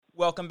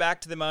Welcome back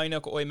to the Maui no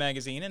Oi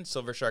magazine and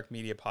Silver Shark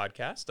Media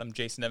podcast. I'm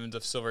Jason Evans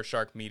of Silver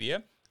Shark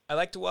Media. I'd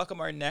like to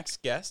welcome our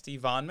next guest,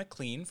 Yvonne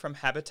McClean from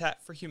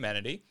Habitat for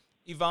Humanity.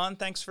 Yvonne,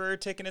 thanks for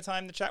taking the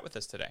time to chat with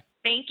us today.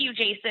 Thank you,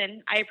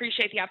 Jason. I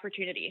appreciate the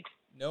opportunity.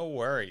 No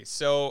worries.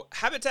 So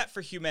Habitat for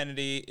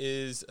Humanity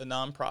is a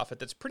nonprofit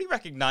that's pretty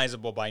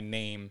recognizable by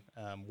name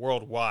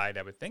worldwide,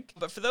 I would think.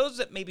 But for those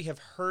that maybe have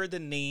heard the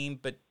name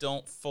but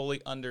don't fully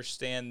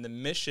understand the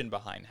mission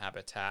behind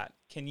Habitat,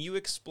 can you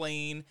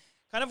explain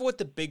kind of what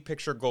the big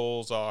picture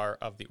goals are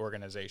of the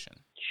organization?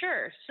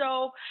 Sure.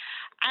 So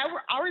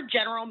our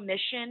general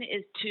mission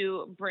is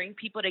to bring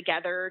people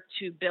together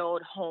to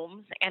build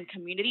homes and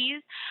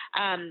communities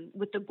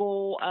with the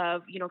goal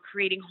of,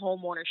 creating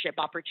home ownership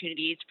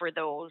opportunities for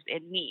those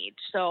in need.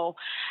 So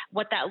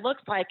what that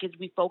looks like is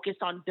we focus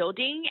on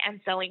building and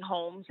selling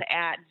homes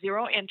at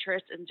zero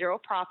interest and zero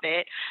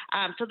profit.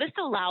 So this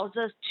allows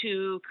us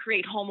to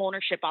create home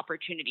ownership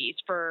opportunities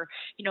for,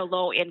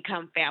 low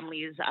income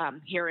families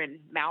here in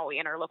Maui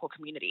and our local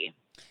community.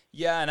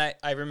 Yeah, and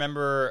I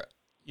remember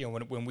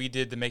when we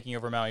did the Making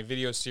Over Maui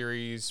video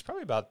series,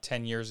 probably about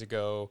 10 years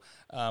ago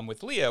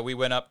with Leah, we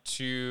went up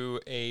to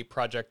a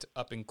project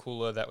up in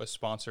Kula that was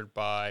sponsored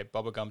by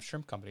Bubblegum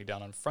Shrimp Company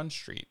down on Front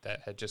Street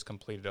that had just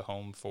completed a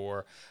home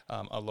for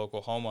a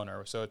local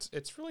homeowner. So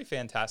it's really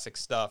fantastic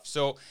stuff.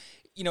 So,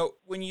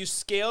 when you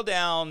scale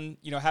down,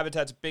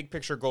 Habitat's big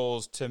picture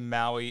goals to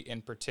Maui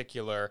in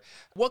particular,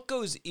 what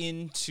goes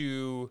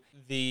into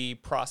the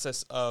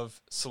process of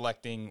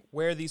selecting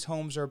where these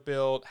homes are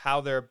built, how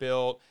they're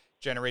built,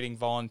 generating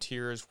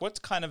volunteers? What's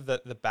kind of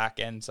the back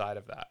end side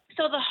of that?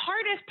 So the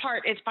hardest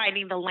part is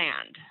finding the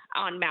land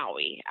on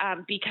Maui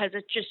because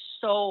it's just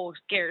so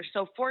scarce.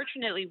 So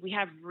fortunately, we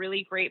have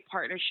really great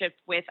partnerships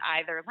with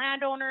either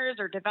landowners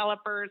or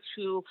developers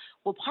who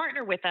will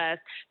partner with us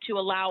to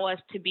allow us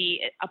to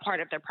be a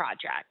part of their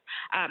project,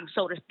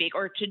 so to speak,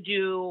 or to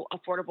do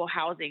affordable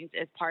housing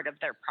as part of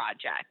their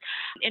project.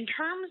 In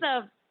terms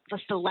of the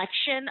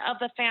selection of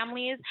the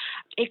families,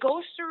 it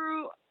goes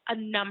through a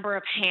number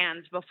of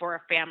hands before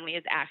a family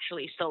is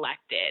actually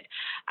selected.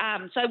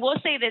 So I will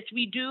say this,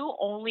 we do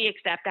only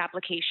accept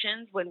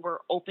applications when we're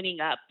opening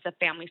up the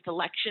family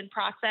selection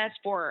process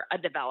for a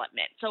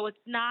development. So it's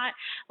not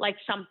like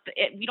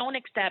we don't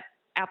accept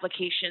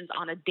applications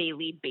on a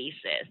daily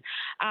basis.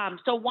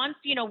 So once,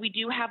 we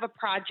do have a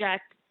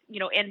project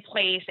in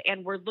place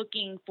and we're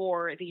looking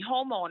for the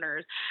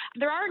homeowners,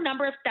 there are a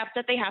number of steps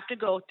that they have to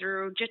go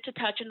through. Just to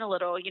touch on a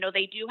little,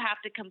 they do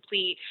have to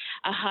complete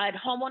a HUD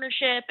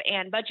homeownership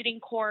and budgeting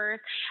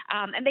course,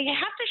 and they have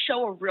to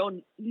show a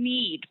real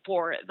need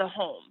for the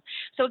home.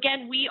 So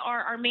again,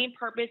 our main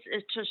purpose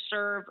is to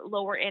serve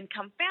lower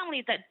income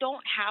families that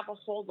don't have a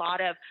whole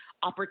lot of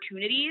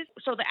opportunities.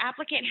 So the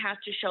applicant has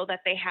to show that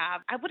they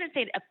have, I wouldn't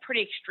say a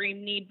pretty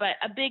extreme need, but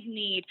a big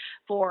need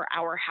for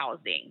our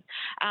housing.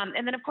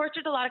 And then of course,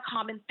 there's a lot of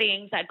common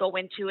things that go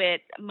into it,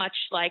 much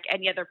like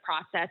any other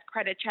process,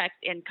 credit checks,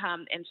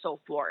 income, and so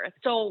forth.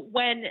 So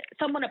when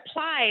someone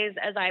applies,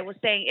 as I was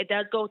saying, it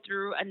does go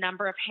through a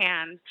number of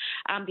hands.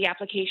 The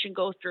application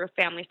goes through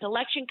a family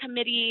selection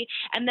committee,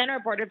 and then our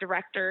board of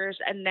directors,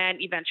 and then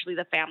eventually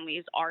the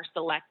families are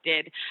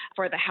selected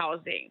for the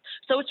housing.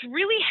 So it's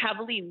really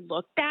heavily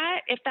looked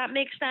at, if that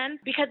makes sense,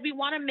 because we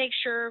want to make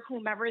sure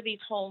whomever these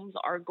homes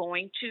are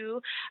going to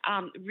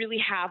really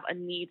have a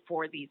need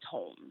for these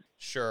homes.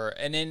 Sure.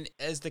 And then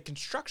as the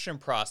construction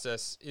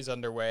process is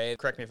underway,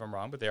 correct me if I'm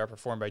wrong, but they are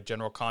performed by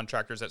general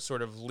contractors that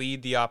sort of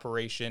lead the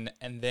operation.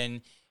 And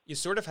then you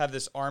sort of have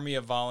this army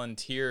of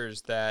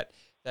volunteers that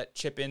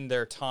chip in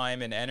their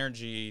time and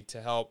energy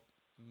to help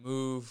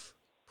move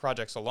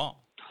projects along.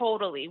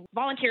 Totally.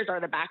 Volunteers are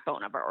the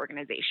backbone of our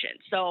organization.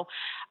 So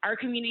our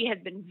community has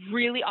been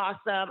really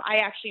awesome. I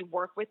actually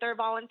work with our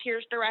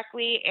volunteers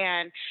directly.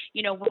 And,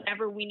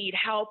 whenever we need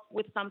help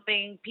with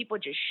something, people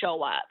just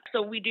show up.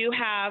 So we do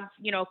have,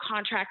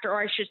 contractor,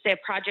 or I should say a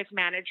project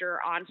manager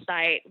on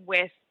site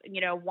with,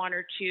 one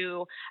or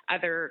two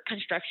other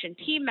construction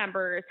team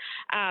members.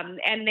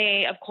 And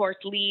they, of course,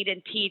 lead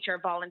and teach our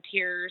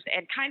volunteers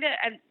and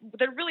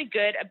they're really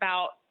good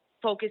about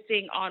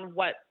focusing on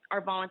what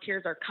our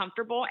volunteers are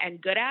comfortable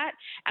and good at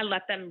and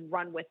let them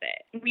run with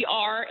it. We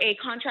are a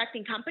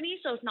contracting company,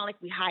 so it's not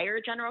like we hire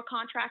a general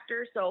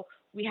contractor. So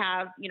we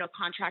have,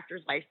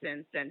 contractor's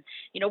license and,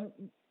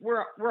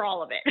 we're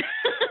all of it.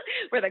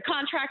 We're the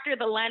contractor,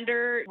 the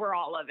lender, we're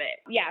all of it.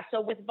 Yeah. So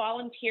with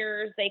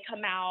volunteers, they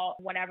come out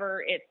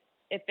whenever it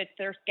fits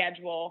their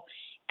schedule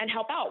and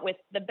help out with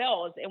the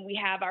bills. And we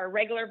have our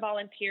regular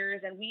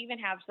volunteers, and we even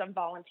have some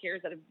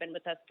volunteers that have been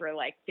with us for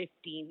like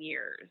 15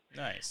 years.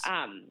 Nice.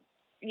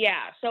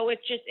 Yeah, so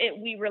it's just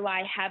we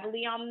rely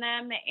heavily on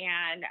them,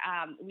 and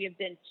we have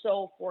been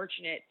so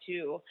fortunate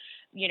to,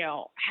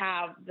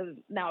 have the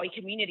Maui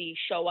community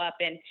show up.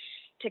 And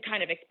to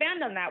kind of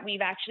expand on that, we've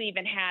actually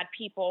even had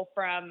people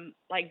from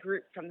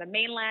groups from the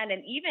mainland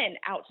and even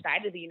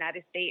outside of the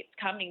United States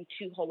coming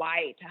to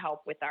Hawaii to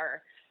help with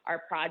our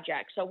our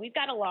project. So we've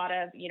got a lot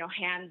of,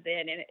 hands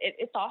in, and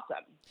it's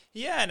awesome.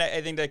 Yeah, and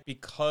I think that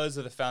because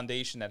of the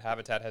foundation that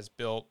Habitat has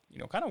built,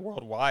 kind of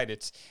worldwide,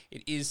 it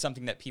is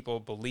something that people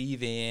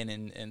believe in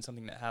and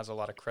something that has a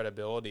lot of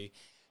credibility.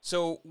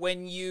 So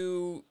when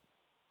you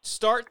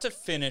start to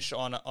finish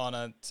on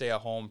a say a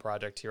home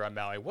project here on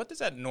Maui, what does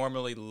that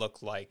normally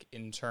look like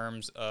in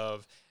terms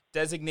of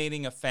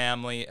designating a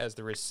family as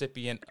the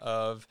recipient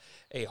of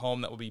a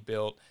home that will be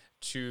built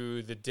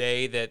to the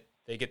day that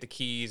they get the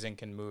keys and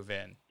can move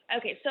in?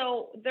 Okay,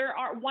 so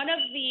one of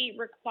the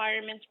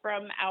requirements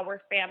from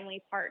our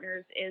family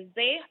partners is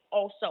they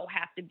also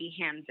have to be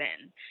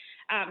hands-in.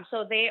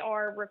 So they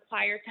are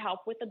required to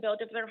help with the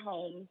build of their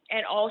home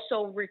and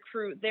also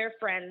recruit their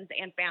friends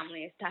and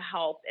families to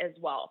help as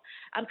well.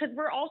 Because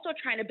we're also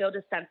trying to build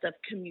a sense of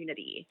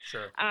community.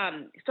 Sure.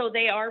 So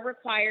they are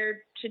required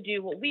to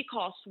do what we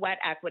call sweat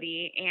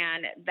equity,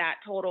 and that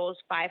totals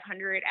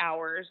 500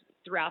 hours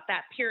throughout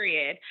that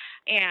period.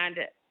 And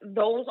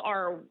those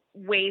are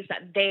ways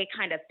that they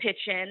kind of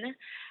pitch in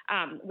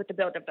with the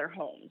build of their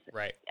homes.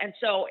 Right. And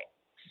so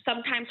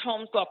sometimes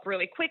homes go up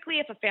really quickly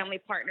if a family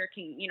partner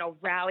can,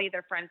 rally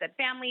their friends and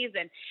families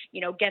and,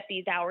 get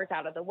these hours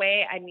out of the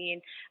way. I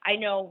mean, I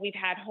know we've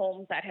had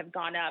homes that have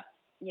gone up,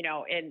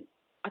 in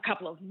a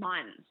couple of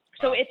months.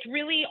 So it's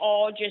really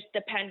all just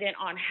dependent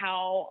on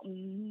how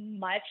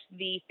much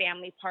the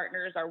family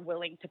partners are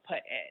willing to put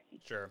in.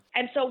 Sure.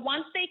 And so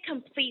once they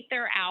complete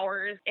their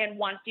hours and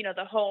once,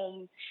 the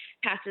home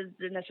passes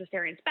the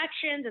necessary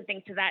inspections and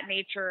things to that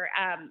nature,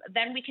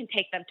 then we can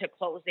take them to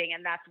closing.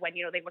 And that's when,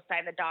 they will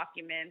sign the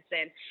documents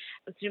and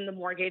assume the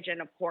mortgage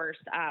and, of course,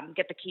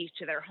 get the keys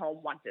to their home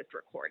once it's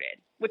recorded,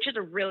 which is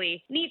a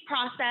really neat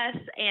process.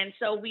 And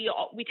so we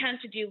tend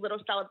to do little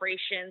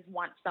celebrations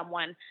once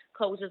someone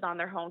closes on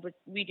their homes.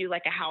 We do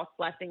like a house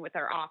blessing with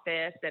our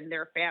office and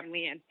their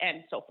family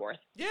and so forth.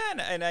 Yeah,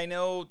 and I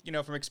know,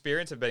 from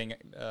experience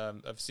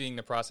of seeing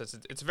the process,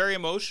 it's a very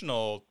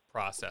emotional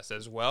process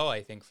as well,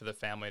 I think, for the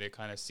family to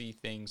kind of see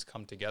things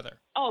come together.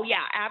 Oh,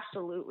 yeah,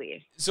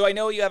 absolutely. So I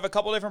know you have a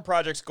couple different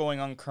projects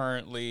going on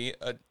currently.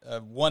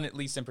 One, at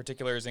least in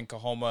particular, is in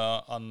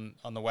Kahoma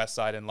on the west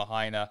side in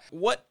Lahaina.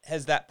 What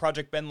has that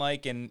project been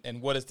like, and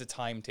what has the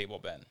timetable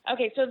been?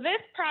 Okay, so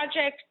this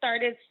project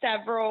started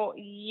several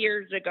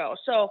years ago.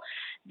 So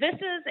this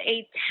is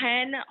a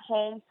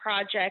 10-home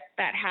project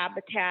that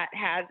Habitat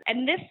has,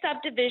 and this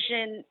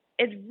subdivision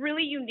is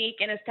really unique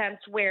in a sense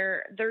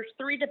where there's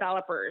 3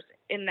 developers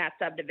in that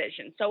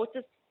subdivision. So it's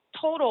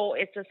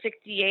a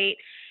 68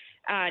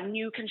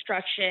 new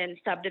construction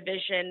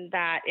subdivision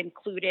that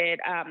included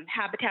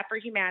Habitat for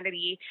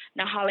Humanity,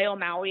 Nahaleo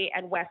Maui,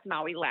 and West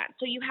Maui Land.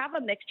 So you have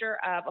a mixture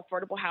of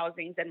affordable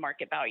housings and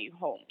market value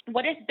homes.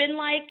 What it's been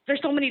like,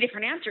 there's so many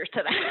different answers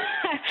to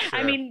that. Sure.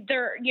 I mean,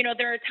 there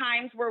are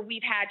times where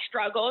we've had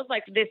struggles,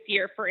 like this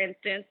year, for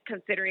instance,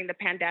 considering the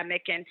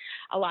pandemic and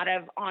a lot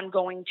of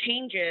ongoing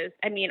changes.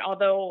 I mean,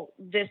 although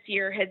this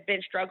year has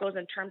been struggles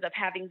in terms of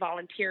having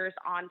volunteers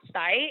on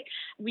site,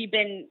 we've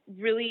been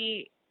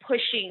really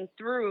pushing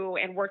through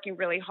and working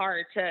really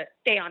hard to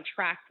stay on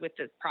track with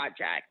this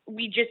project.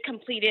 We just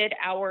completed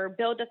our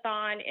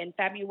build-a-thon in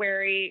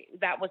February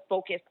that was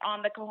focused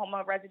on the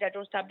Kahoma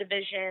residential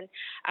subdivision.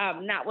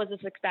 That was a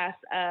success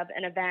of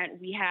an event.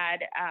 We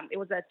had, it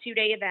was a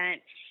 2-day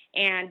event.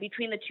 And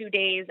between the 2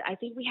 days, I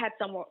think we had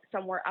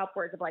somewhere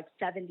upwards of like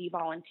 70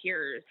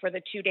 volunteers for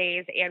the 2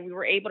 days. And we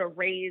were able to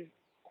raise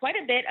quite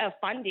a bit of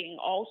funding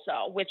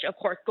also, which of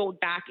course goes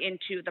back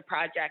into the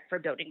project for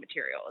building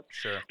materials.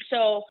 Sure.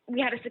 So we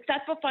had a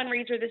successful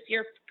fundraiser this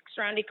year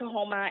surrounding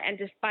Kahoma, and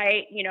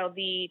despite,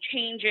 the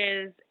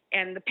changes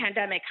and the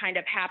pandemic kind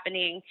of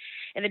happening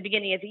in the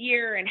beginning of the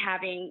year and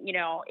having,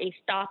 a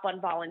stop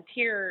on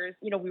volunteers,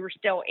 we were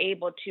still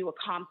able to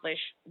accomplish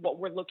what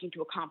we're looking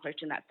to accomplish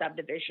in that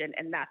subdivision,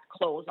 and that's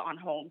close on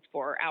homes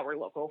for our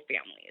local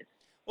families.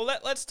 Well,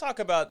 let's talk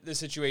about the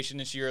situation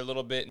this year a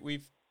little bit.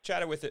 We've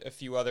chatted with a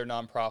few other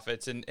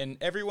nonprofits, and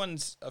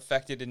everyone's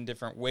affected in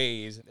different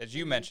ways. As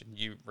you mentioned,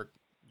 you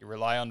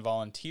rely on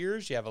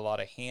volunteers. You have a lot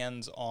of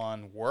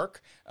hands-on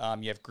work.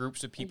 You have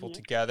groups of people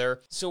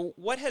together. So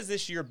what has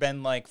this year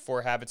been like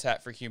for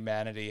Habitat for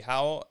Humanity?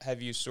 How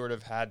have you sort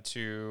of had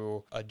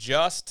to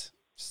adjust,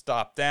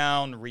 stop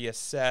down,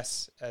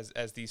 reassess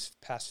as these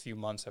past few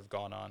months have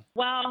gone on?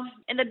 Well,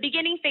 in the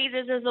beginning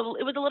phases, it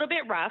was a little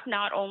bit rough.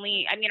 Not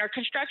only, our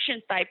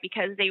construction site,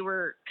 because they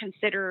were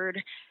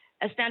considered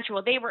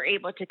essential, they were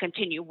able to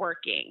continue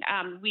working.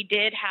 We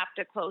did have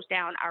to close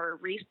down our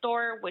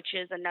restore, which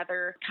is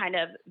another kind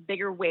of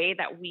bigger way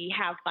that we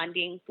have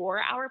funding for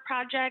our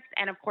projects.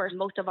 And of course,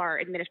 most of our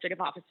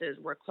administrative offices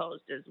were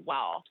closed as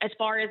well. As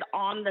far as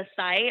on the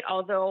site,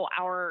 although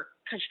our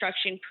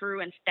construction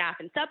crew and staff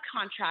and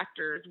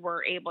subcontractors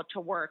were able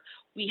to work,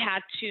 we had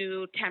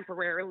to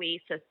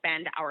temporarily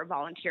suspend our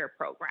volunteer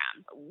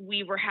program.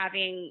 We were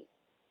having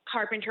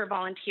carpenter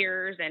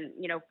volunteers and,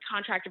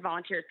 contractor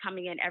volunteers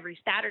coming in every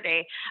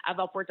Saturday of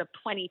upwards of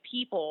 20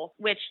 people,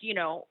 which,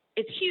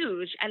 is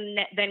huge. And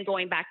then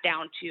going back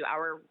down to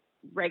our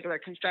regular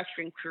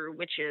construction crew,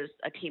 which is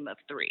a team of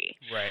 3.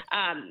 Right.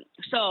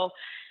 So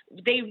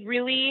they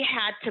really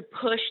had to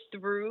push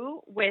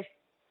through with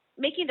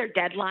making their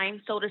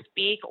deadline, so to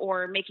speak,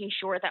 or making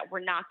sure that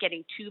we're not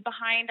getting too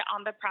behind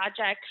on the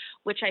project,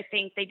 which I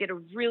think they did a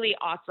really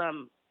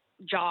awesome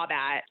job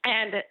at.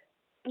 And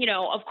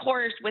of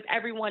course, with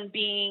everyone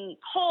being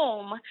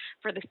home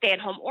for the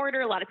stay-at-home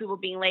order, a lot of people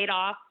being laid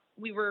off,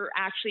 we were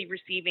actually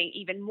receiving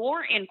even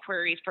more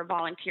inquiries for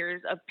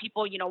volunteers of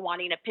people,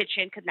 wanting to pitch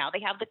in because now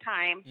they have the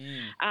time.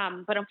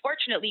 But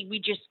unfortunately, we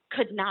just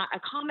could not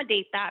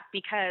accommodate that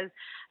because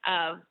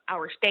of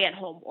our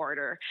stay-at-home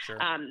order. Sure.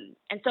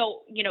 And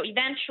so,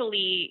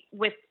 eventually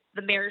with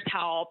the mayor's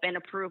help and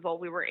approval,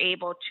 we were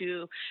able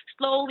to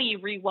slowly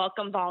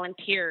re-welcome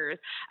volunteers.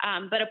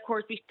 But of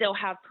course, we still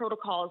have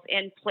protocols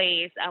in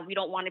place. We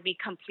don't want to be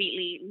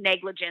completely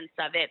negligent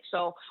of it.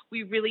 So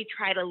we really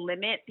try to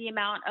limit the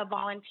amount of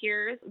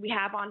volunteers we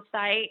have on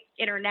site.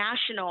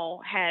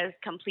 International has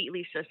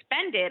completely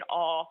suspended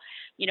all,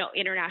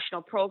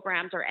 international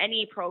programs or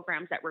any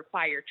programs that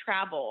require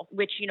travel,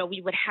 which,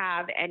 we would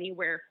have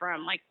anywhere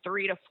from like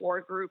 3 to 4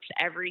 groups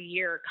every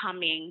year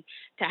coming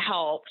to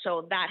help.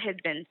 So that has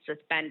been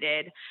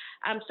suspended.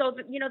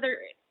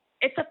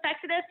 It's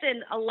affected us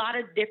in a lot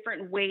of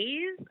different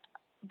ways,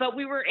 but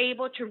we were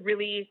able to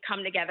really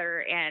come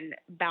together and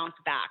bounce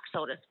back,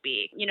 so to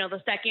speak.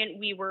 The second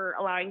we were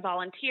allowing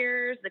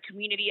volunteers, the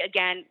community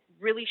again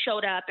really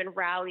showed up and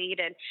rallied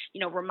and,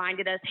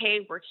 reminded us, hey,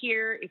 we're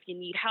here. If you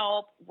need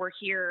help, we're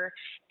here,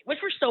 which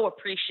we're so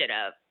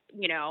appreciative.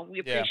 We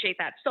appreciate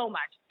that so much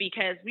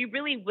because we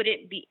really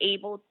wouldn't be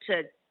able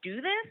to do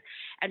this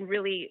and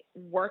really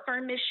work our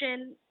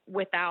mission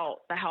without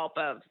the help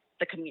of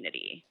the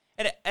community.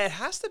 And it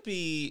has to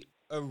be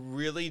a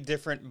really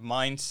different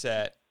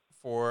mindset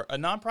for a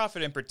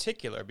nonprofit in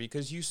particular,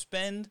 because you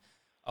spend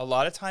a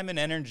lot of time and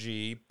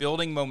energy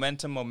building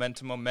momentum. In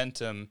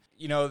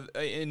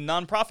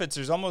nonprofits,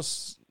 there's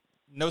almost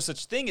no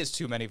such thing as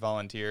too many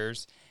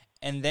volunteers.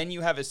 And then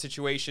you have a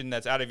situation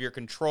that's out of your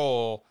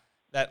control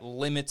that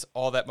limits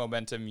all that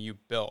momentum you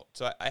built.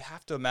 So I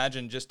have to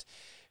imagine, just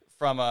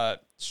from a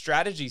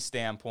strategy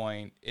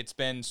standpoint, it's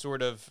been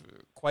sort of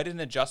quite an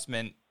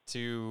adjustment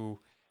to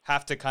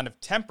have to kind of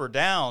temper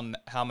down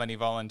how many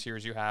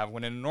volunteers you have,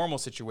 when in a normal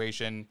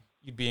situation,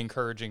 you'd be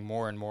encouraging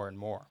more and more and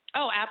more.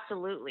 Oh,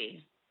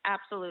 absolutely.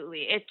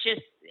 Absolutely. It's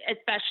just,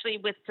 especially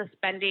with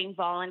suspending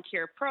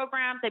volunteer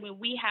programs. I mean,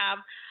 we have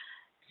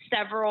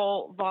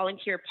several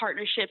volunteer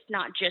partnerships,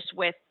 not just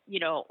with,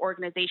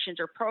 organizations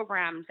or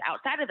programs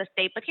outside of the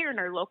state, but here in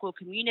our local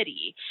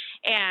community.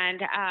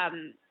 And,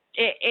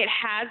 it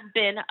has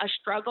been a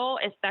struggle,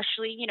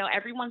 especially,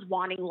 everyone's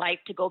wanting life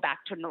to go back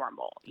to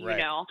normal,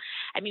 Right.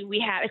 I mean, we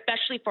have,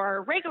 especially for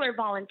our regular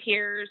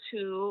volunteers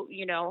who,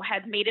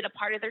 have made it a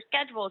part of their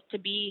schedules to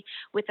be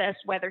with us,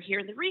 whether here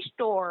in the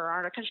restore or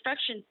on a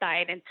construction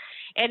site. And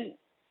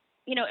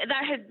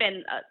that has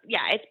been,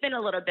 it's been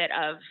a little bit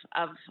of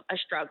a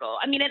struggle.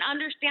 I mean, an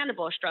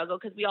understandable struggle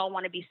because we all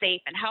want to be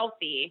safe and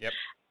healthy. Yep.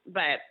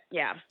 But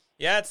yeah.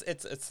 Yeah,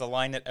 it's the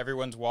line that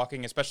everyone's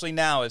walking, especially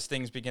now as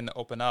things begin to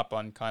open up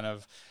on kind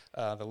of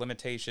the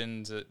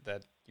limitations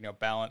that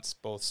balance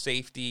both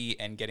safety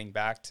and getting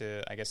back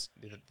to, I guess,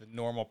 the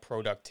normal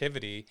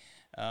productivity.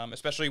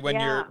 Especially when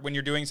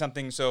you're doing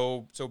something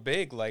so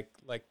big like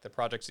the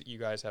projects that you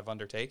guys have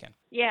undertaken.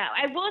 Yeah,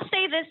 I will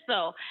say this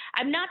though.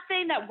 I'm not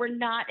saying that we're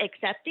not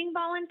accepting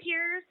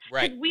volunteers.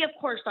 Right. We of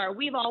course are.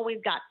 We've always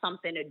got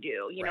something to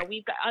do. Right.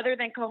 We've got, other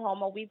than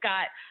Cohomo, we've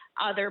got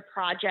other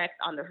projects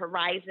on the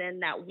horizon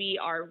that we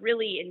are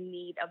really in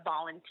need of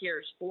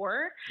volunteers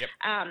for. Yep.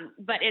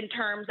 But in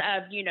terms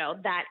of,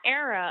 that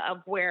era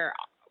of where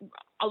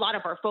a lot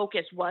of our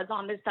focus was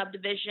on this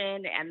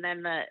subdivision, and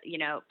then the,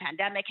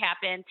 pandemic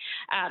happened.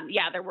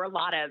 There were a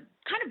lot of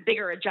kind of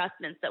bigger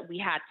adjustments that we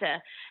had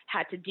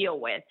to deal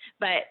with,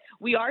 but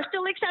we are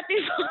still accepting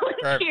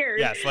volunteers.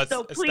 Yes, let's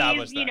so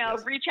establish please, that,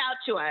 yes. reach out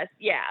to us.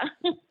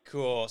 Yeah.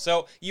 Cool.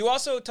 So you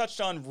also touched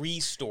on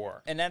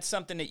Restore, and that's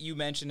something that you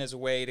mentioned as a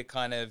way to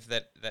kind of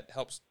that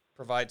helps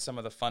provide some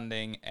of the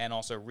funding and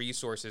also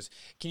resources.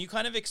 Can you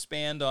kind of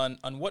expand on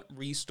what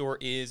Restore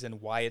is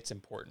and why it's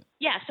important?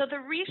 Yeah, so the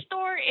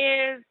Restore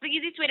is, the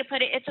easiest way to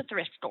put it, it's a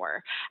thrift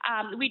store.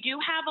 We do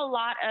have a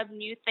lot of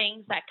new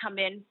things that come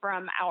in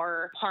from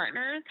our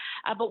partners,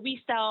 but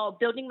we sell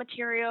building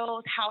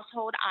materials,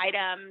 household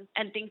items,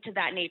 and things to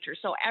that nature.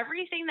 So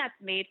everything that's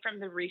made from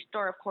the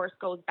Restore, of course,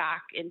 goes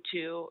back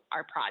into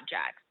our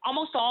projects.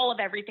 Almost all of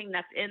everything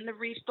that's in the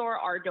Restore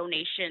are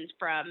donations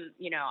from,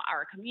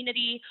 our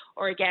community,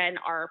 or again,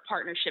 our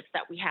partnerships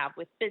that we have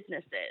with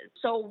businesses.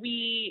 So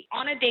we,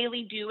 on a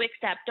daily, do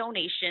accept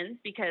donations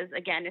because,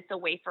 again, it's a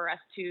way for us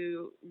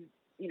to,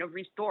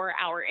 restore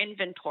our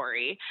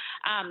inventory.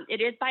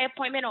 It is by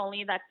appointment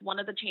only. That's one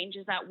of the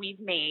changes that we've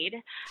made.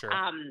 Sure.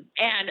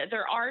 And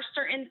there are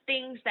certain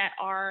things that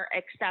are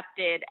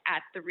accepted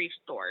at the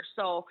restore.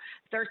 So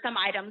there are some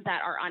items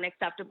that are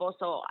unacceptable.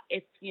 So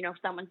if,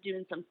 someone's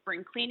doing some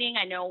spring cleaning,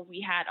 I know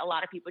we had a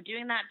lot of people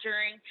doing that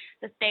during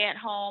the stay at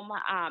home.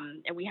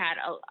 And we had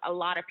a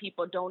lot of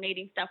people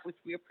donating stuff, which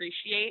we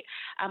appreciate.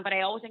 But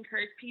I always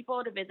encourage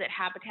people to visit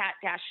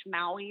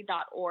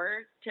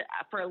habitat-maui.org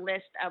for a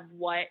list of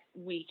what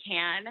we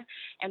can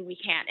and we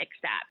can't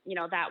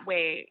accept. That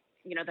way,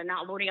 they're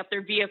not loading up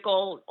their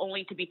vehicle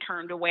only to be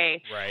turned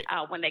away right.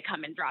 When they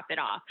come and drop it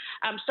off.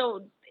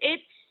 So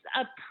it's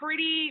a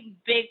pretty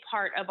big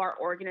part of our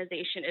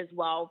organization as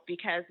well,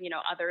 because,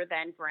 other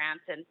than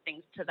grants and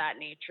things to that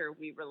nature,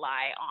 we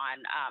rely on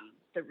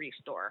the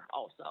restore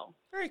also.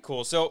 Very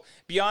cool. So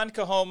beyond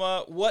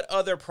Kahoma, what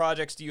other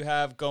projects do you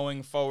have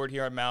going forward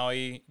here on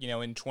Maui,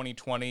 in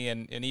 2020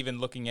 and even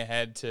looking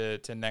ahead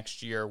to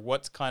next year?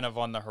 What's kind of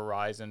on the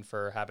horizon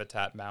for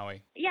Habitat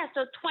Maui? Yeah,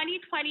 so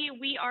 2020,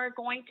 we are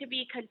going to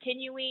be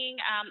continuing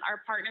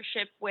our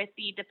partnership with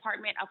the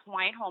Department of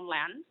Hawaiian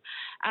Homelands.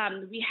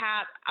 We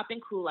have up in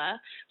Kula.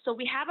 So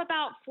we have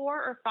about 4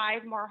 or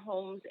 5 more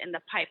homes in the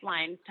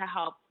pipeline to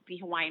help the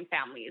Hawaiian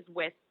families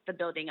with the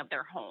building of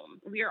their home.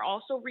 We are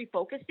also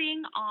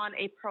refocusing on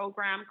a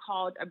program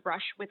called A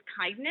Brush with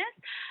Kindness.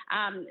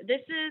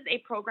 This is a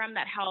program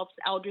that helps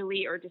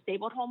elderly or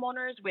disabled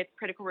homeowners with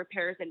critical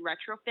repairs and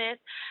retrofits.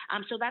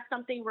 So that's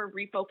something we're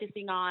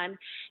refocusing on.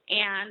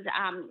 And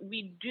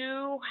we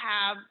do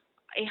have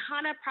a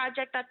HANA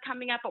project that's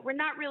coming up, but we're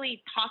not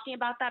really talking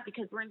about that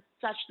because we're in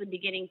such the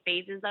beginning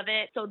phases of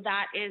it. So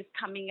that is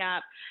coming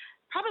up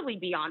probably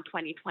beyond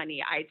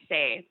 2020, I'd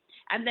say.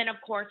 And then, of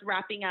course,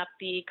 wrapping up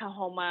the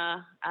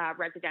Kahoma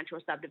residential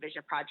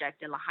subdivision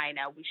project in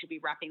Lahaina. We should be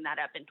wrapping that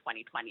up in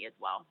 2020 as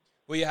well.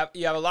 Well, you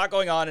have a lot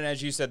going on, and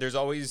as you said, there's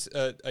always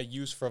a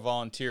use for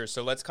volunteers.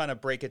 So let's kind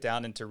of break it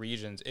down into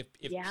regions. If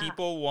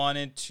people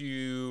wanted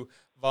to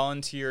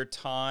volunteer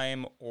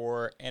time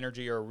or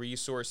energy or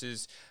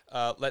resources,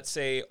 let's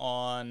say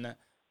on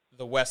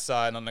the west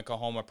side on the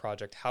Kahoma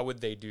project, how would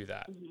they do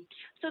that? Mm-hmm.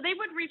 So they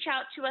would reach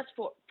out to us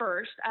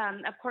first.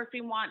 Of course,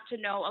 we want to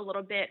know a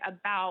little bit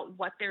about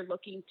what they're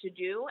looking to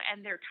do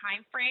and their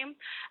time frame,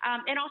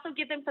 and also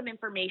give them some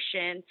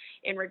information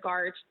in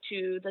regards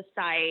to the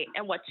site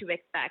and what to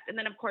expect. And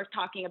then, of course,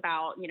 talking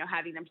about,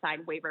 having them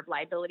sign waiver of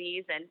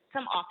liabilities and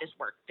some office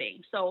work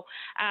things. So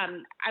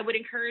I would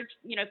encourage,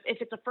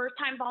 if it's a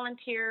first-time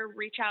volunteer,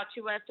 reach out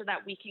to us so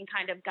that we can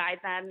kind of guide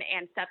them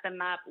and set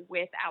them up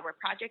with our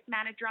project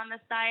manager on the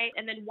site.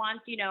 And then once,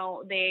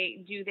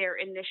 they do their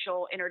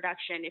initial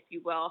introduction, if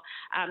you will,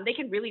 they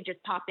can really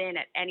just pop in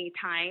at any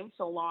time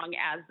so long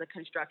as the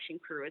construction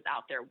crew is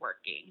out there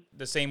working.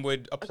 The same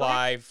would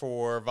apply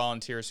for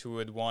volunteers who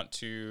would want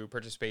to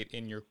participate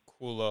in your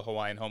Kula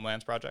Hawaiian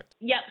Homelands project?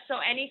 Yep. So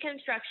any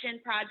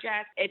construction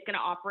project, it's going to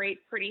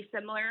operate pretty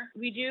similar.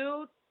 We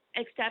do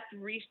accept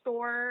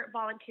restore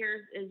volunteers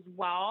as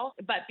well,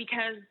 but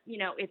because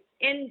it's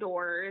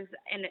indoors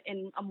in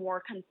a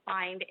more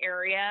confined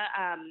area,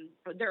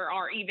 there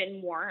are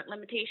even more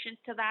limitations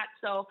to that.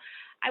 So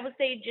I would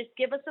say just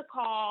give us a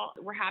call.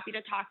 We're happy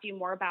to talk to you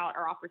more about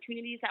our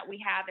opportunities that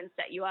we have and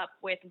set you up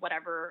with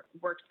whatever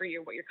works for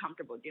you, what you're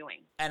comfortable doing.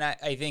 And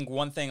I think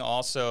one thing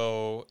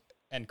also,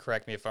 and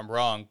correct me if I'm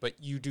wrong, but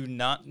you do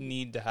not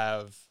need to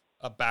have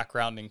a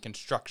background in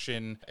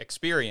construction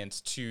experience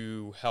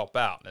to help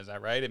out. Is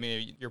that right? I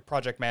mean, your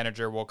project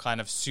manager will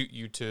kind of suit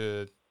you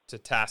to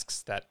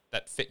tasks that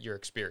fit your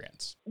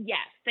experience. Yes.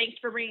 Thanks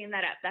for bringing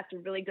that up. That's a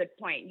really good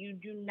point. You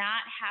do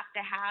not have to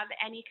have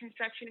any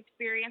construction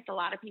experience. A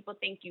lot of people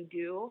think you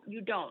do.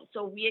 You don't.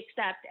 So we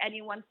accept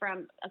anyone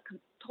from a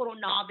total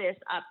novice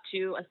up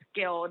to a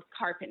skilled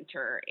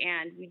carpenter.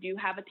 And we do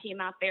have a team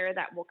out there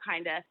that will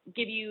kind of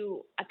give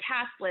you a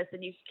task list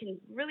and you can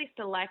really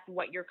select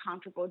what you're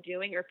comfortable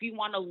doing. Or if you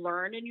want to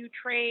learn a new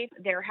trade,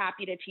 they're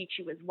happy to teach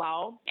you as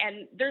well.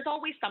 And there's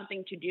always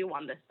something to do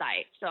on the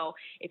site. So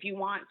if you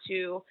want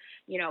to,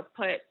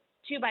 put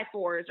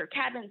 2x4s or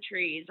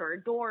cabinetries or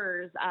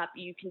doors up,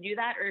 you can do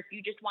that. Or if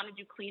you just want to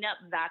do cleanup,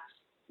 that's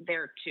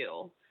there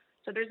too.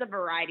 So there's a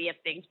variety of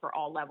things for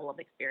all level of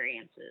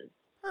experiences.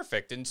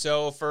 Perfect. And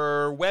so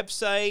for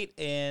website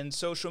and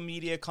social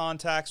media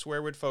contacts,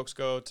 where would folks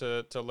go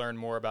to learn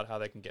more about how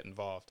they can get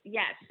involved?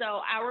 Yes.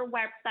 So our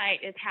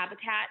website is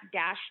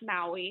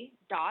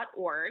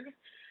habitat-maui.org.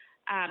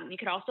 You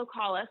can also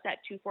call us at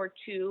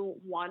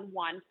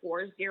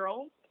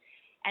 242-1140.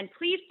 And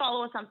please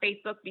follow us on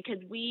Facebook because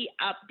we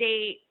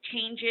update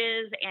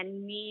changes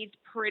and needs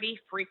pretty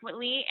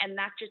frequently. And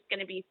that's just going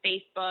to be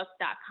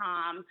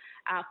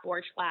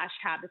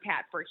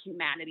facebook.com/Habitat for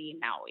Humanity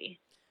Maui.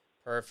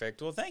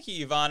 Perfect. Well, thank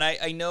you, Yvonne.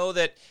 I know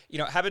that,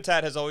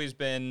 Habitat has always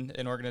been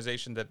an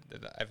organization that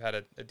I've had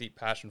a deep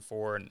passion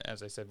for. And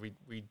as I said,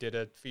 we did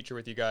a feature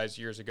with you guys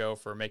years ago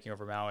for Making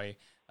Over Maui.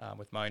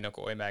 with Maui no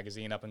Oi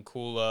magazine up in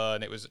Kula,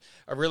 and it was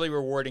a really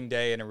rewarding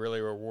day and a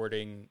really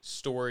rewarding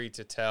story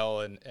to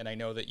tell. And I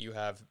know that you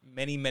have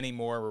many, many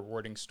more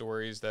rewarding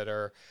stories that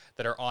are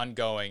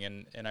ongoing.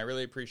 And I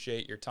really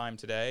appreciate your time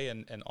today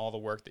and all the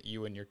work that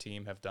you and your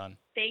team have done.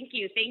 Thank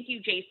you. Thank you,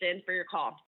 Jason, for your call.